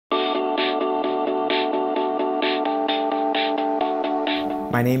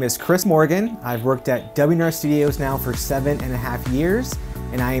My name is Chris Morgan. I've worked at W+R Studios now for 7.5 years,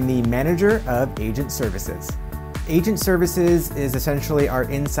 and I am the manager of Agent Services. Agent Services is essentially our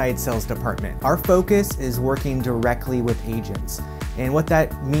inside sales department. Our focus is working directly with agents. And what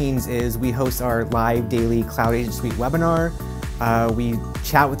that means is we host our live daily Cloud Agent Suite webinar. We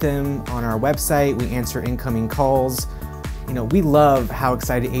chat with them on our website. We answer incoming calls. We love how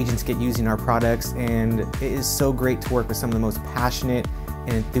excited agents get using our products, and it is so great to work with some of the most passionate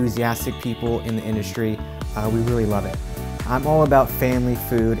and enthusiastic people in the industry. We really love it. I'm all about family,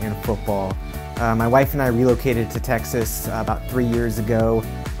 food, and football. My wife and I relocated to Texas about 3 years ago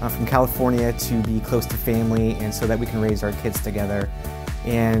from California to be close to family and so that we can raise our kids together.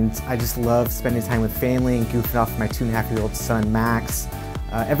 And I just love spending time with family and goofing off with my 2.5-year-old son, Max.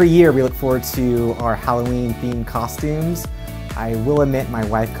 Every year we look forward to our Halloween themed costumes. I will admit my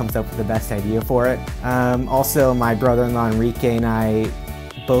wife comes up with the best idea for it. Also, my brother-in-law Enrique and I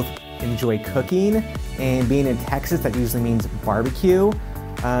both enjoy cooking, and being in Texas, that usually means barbecue.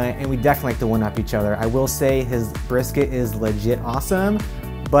 And we definitely like to one-up each other. I will say his brisket is legit awesome,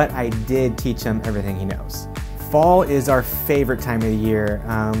 but I did teach him everything he knows. Fall is our favorite time of the year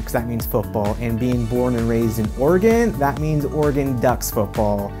because that means football, and being born and raised in Oregon, that means Oregon Ducks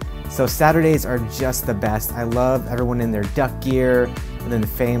football. So Saturdays are just the best. I love everyone in their duck gear, and then the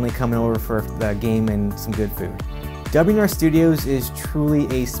family coming over for the game and some good food. W+R Studios is truly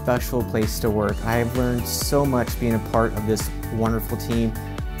a special place to work. I have learned so much being a part of this wonderful team.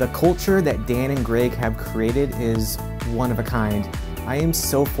 The culture that Dan and Greg have created is one of a kind. I am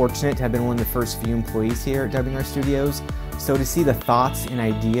so fortunate to have been one of the first few employees here at W+R Studios. So to see the thoughts and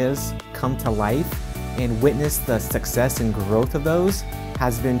ideas come to life and witness the success and growth of those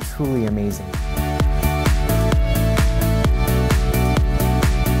has been truly amazing.